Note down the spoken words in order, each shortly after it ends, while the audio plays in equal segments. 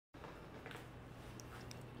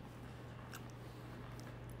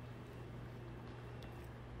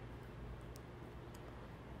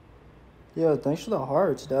Yo, thanks for the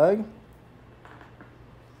hearts, Doug.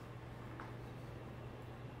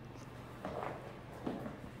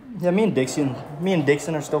 Yeah, me and Dixon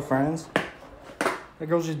are still friends. That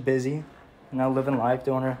girl's just busy, living life,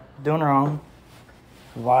 doing her own,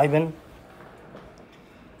 vibing.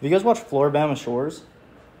 Have you guys watch Floribama Shores?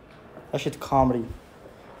 That shit's comedy.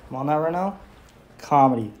 I'm on that right now.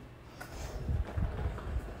 Comedy.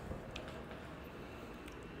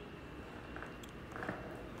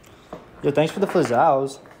 Yo, thanks for the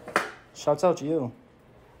flizzles. Shouts out to you.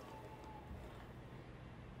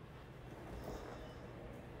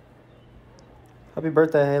 Happy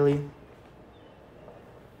birthday, Haley.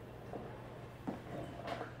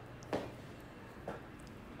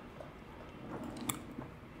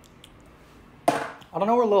 I don't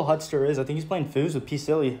know where Lil Hudster is. I think he's playing Foos with P.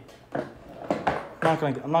 Silly. I'm not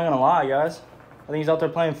gonna lie, guys. I think he's out there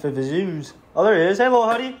playing Foos. Oh, there he is. Hey, Lil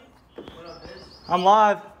Huddy. What up, Biz? I'm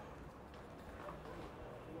live.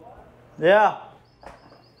 Yeah.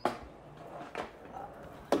 I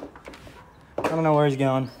don't know where he's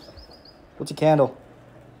going. What's a candle?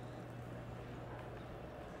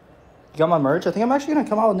 You got my merch? I think I'm actually gonna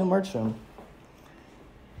come out with new merch soon.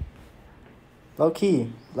 Low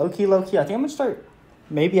key. I think I'm gonna start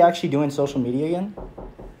maybe actually doing social media again.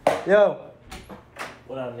 Yo.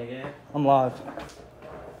 What up, nigga? I'm live.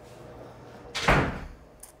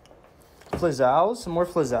 Flizzles? Some more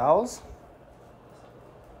flizzles?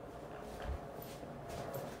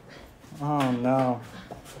 Oh no.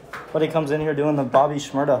 But he comes in here doing the Bobby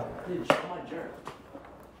Shmurda. Dude, come on, jerk.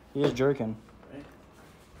 He is jerking. Right?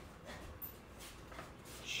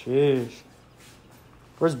 Sheesh.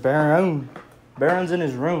 Where's Baron? Baron's in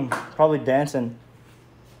his room, probably dancing.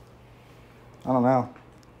 I don't know.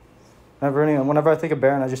 Whenever I think of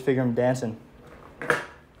Baron, I just figure him dancing. I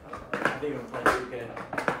think we're playing 2K.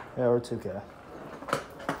 Yeah, or 2K.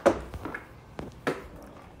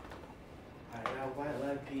 I got white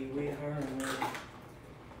like Pee Wee Herman.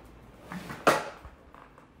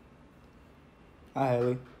 Hi,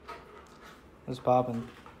 Haley. What's poppin'?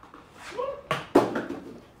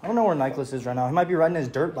 I don't know where Nicholas is right now. He might be riding his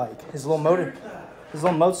dirt bike. His little moat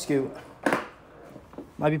scoot.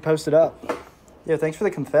 Might be posted up. Yeah, thanks for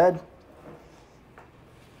the confed.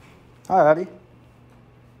 Hi, Addy.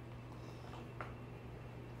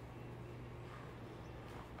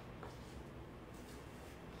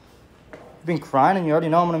 You've been crying and you already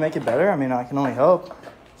know I'm going to make it better? I mean, I can only hope.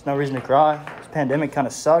 There's no reason to cry. This pandemic kind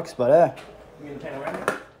of sucks, but You mean the panoramic?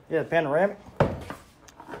 Yeah, the panoramic.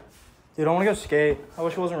 Dude, I want to go skate. I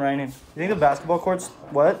wish it wasn't raining. You think the basketball court's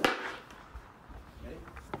wet?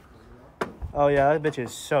 Oh, yeah, that bitch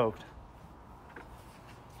is soaked.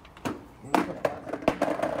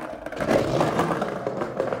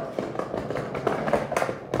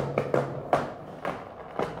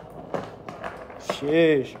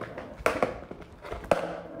 Sheesh.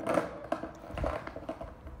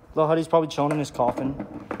 Lil Huddy's probably chilling in his coffin.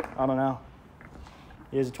 I don't know.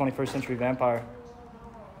 He is a 21st century vampire.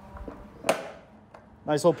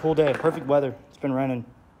 Nice little pool day. Perfect weather. It's been raining.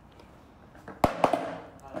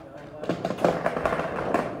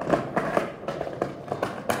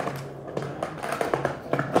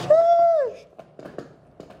 Sheesh.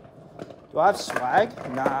 Do I have swag?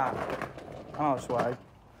 Nah. I don't have swag.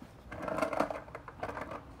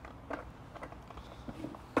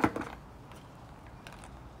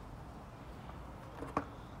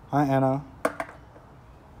 Hi, Anna.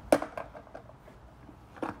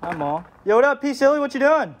 Hi, Ma. Yo, what up, P. Silly? What you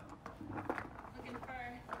doing? Looking for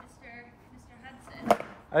Mr. Hudson.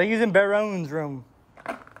 I think he's in Baron's room. What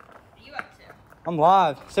are you up to? I'm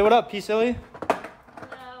live. Say what up, P. Silly.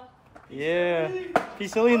 Hello. Yeah. P.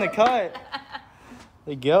 Silly in the cut.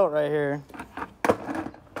 The goat right here.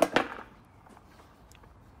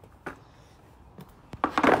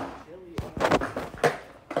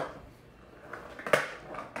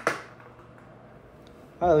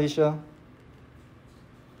 Hi, Alicia.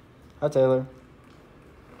 Hi, Taylor.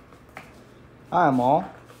 Hi, Amal.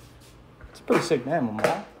 It's a pretty sick name,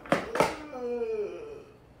 Amal.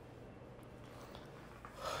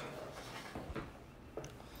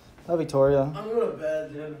 Hi, Victoria. I'm going to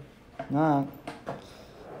bed, dude. Nah. I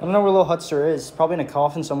don't know where Lil Hudster is. Probably in a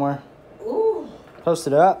coffin somewhere. Ooh. Post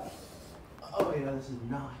it up. Oh, yeah, this is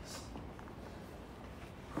nice.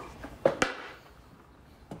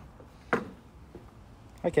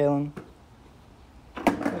 Hi, Kaylin.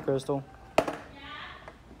 Hi, Crystal.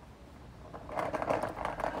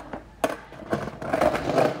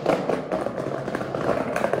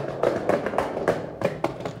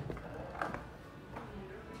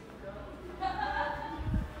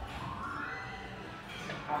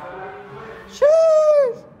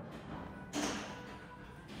 Sheesh.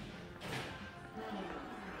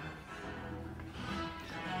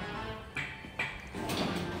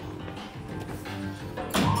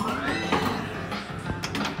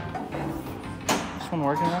 one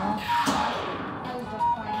working right now? I was just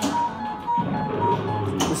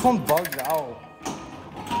playing. This one bugs out.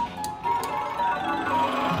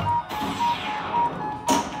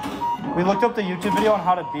 We looked up the YouTube video on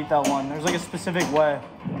how to beat that one. There's like a specific way.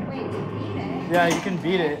 Wait, to beat it? Yeah, you can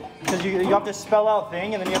beat it. Because you have to spell out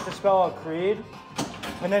thing, and then you have to spell out creed.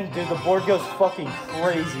 And then, dude, the board goes fucking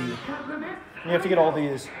crazy. You have to get all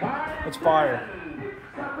these. It's fire.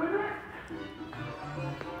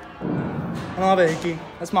 I don't have a hickey.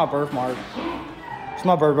 That's my birthmark. It's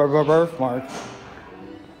my birthmark.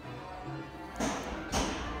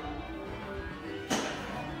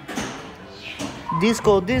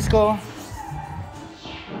 Disco, disco.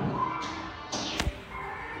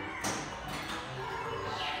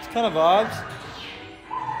 It's kind of vibes.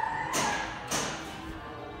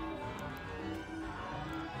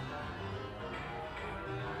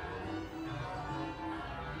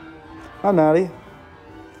 Hi, Maddie.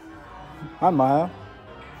 Hi, Maya.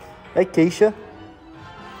 Hey, Keisha.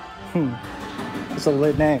 It's a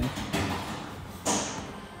lit name.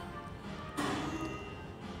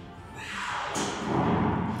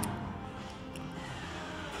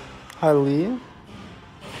 Hi, Lee.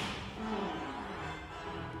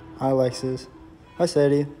 Hi, Alexis. Hi,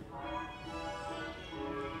 Sadie.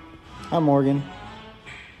 Hi, Morgan.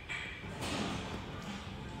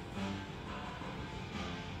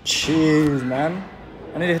 Jeez, man.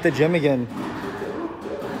 I need to hit the gym again.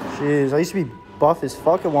 Jeez, I used to be buff as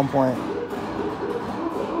fuck at one point.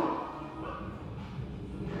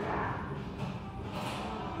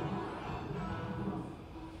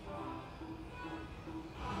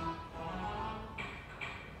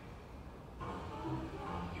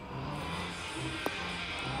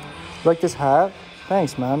 Like this hat?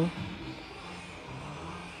 Thanks, man.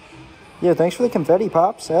 Yeah, thanks for the confetti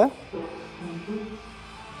pops, eh?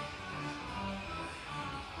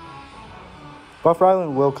 Buff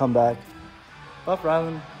Ryland will come back. Buff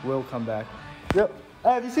Ryland will come back. Yep.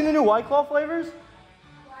 Hey, have you seen the new White Claw flavors?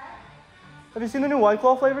 What? Have you seen the new White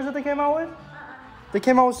Claw flavors that they came out with? They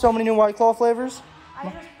came out with so many new White Claw flavors. I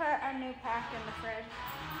just put a new pack in the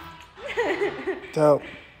fridge. Dope.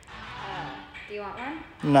 Do you want one?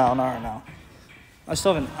 No, not right now. I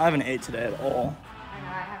haven't ate today at all. I know,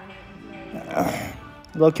 I haven't eaten today.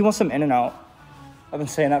 Look, you want some In-N-Out. I've been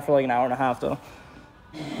saying that for like an hour and a half though.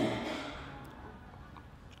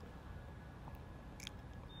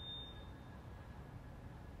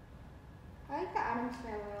 I like the Addams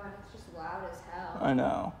Family one. It's just loud as hell. I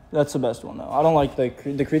know. That's the best one though. I don't like the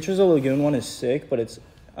Creatures of the Lagoon one is sick, but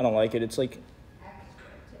I don't like it. It's like, Extra,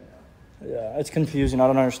 too. yeah, it's confusing. I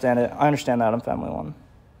don't understand it. I understand the Adam Family one.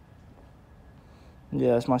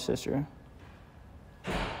 Yeah, it's my sister.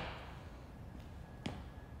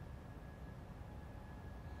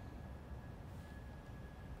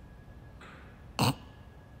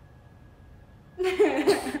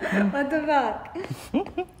 What the fuck?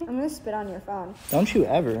 I'm gonna spit on your phone. Don't you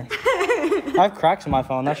ever. I have cracks in my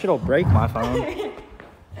phone. That shit'll break my phone.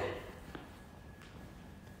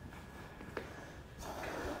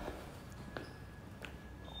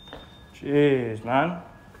 Jeez, man.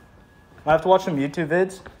 I have to watch some YouTube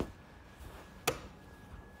vids.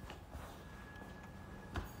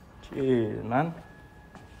 Jeez, man.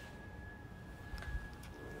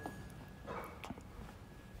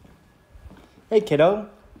 Hey, kiddo.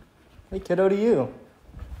 Hey, kiddo to you.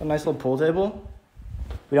 A nice little pool table.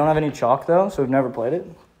 We don't have any chalk, though, so we've never played it.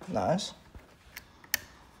 Nice.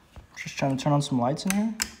 Just trying to turn on some lights in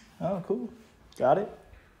here. Oh, cool. Got it.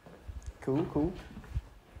 Cool, cool.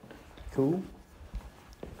 Cool.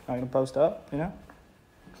 I'm gonna post up, you know?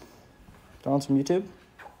 Throw on some YouTube.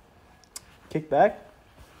 Kick back.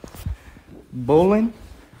 Bowling.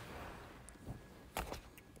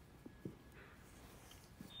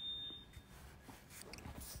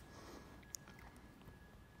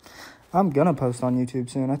 I'm gonna post on YouTube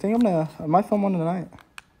soon. I think I might film one tonight.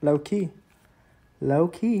 Low key. Low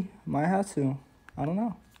key. Might have to. I don't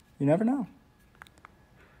know. You never know.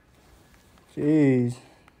 Jeez.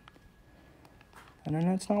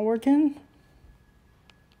 Internet's not working?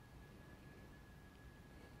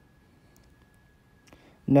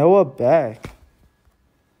 Noah Beck.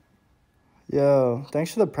 Yo,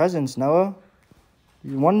 thanks for the presents, Noah.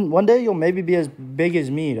 One day you'll maybe be as big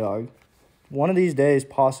as me, dog. One of these days,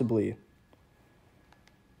 possibly.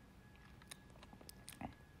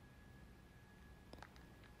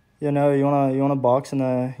 You know, you wanna box in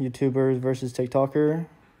the YouTubers versus TikToker?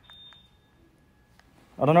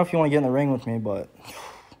 I don't know if you want to get in the ring with me, but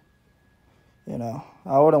you know,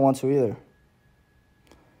 I wouldn't want to either.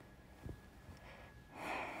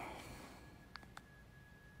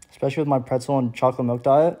 Especially with my pretzel and chocolate milk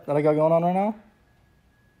diet that I got going on right now.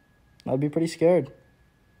 I'd be pretty scared.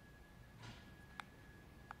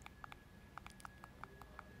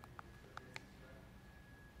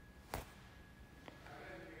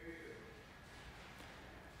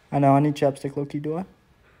 I know, I need chapstick, low-key, do I?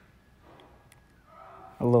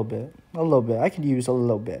 A little bit. A little bit. I could use a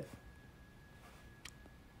little bit.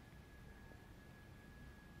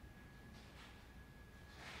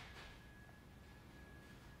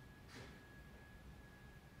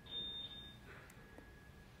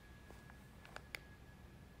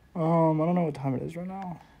 I don't know what time it is right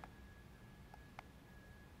now.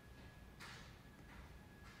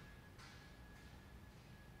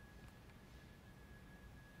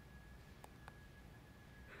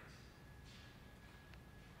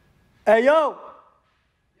 Hey, yo!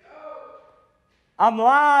 I'm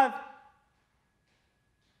live!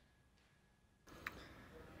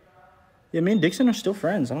 Yeah, me and Dixon are still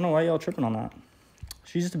friends. I don't know why y'all tripping on that.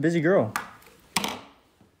 She's just a busy girl.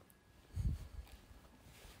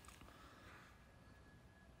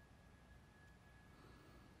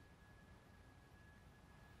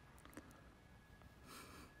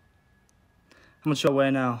 How much y'all weigh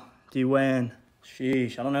now? Do you weigh in?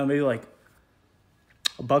 Sheesh, I don't know, maybe like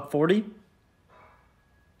 $140?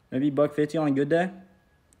 Maybe $150 on a good day?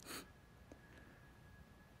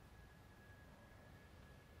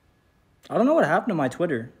 I don't know what happened to my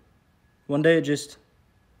Twitter. One day it just,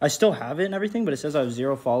 I still have it and everything, but it says I have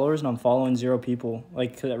 0 followers and I'm following 0 people.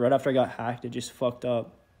 Like, right after I got hacked, it just fucked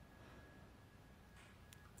up.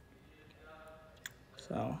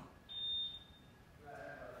 So,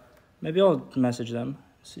 maybe I'll message them.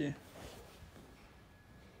 See.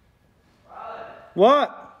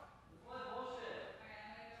 What?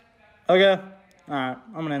 Okay. All right.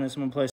 I'm gonna end this. I'm gonna play.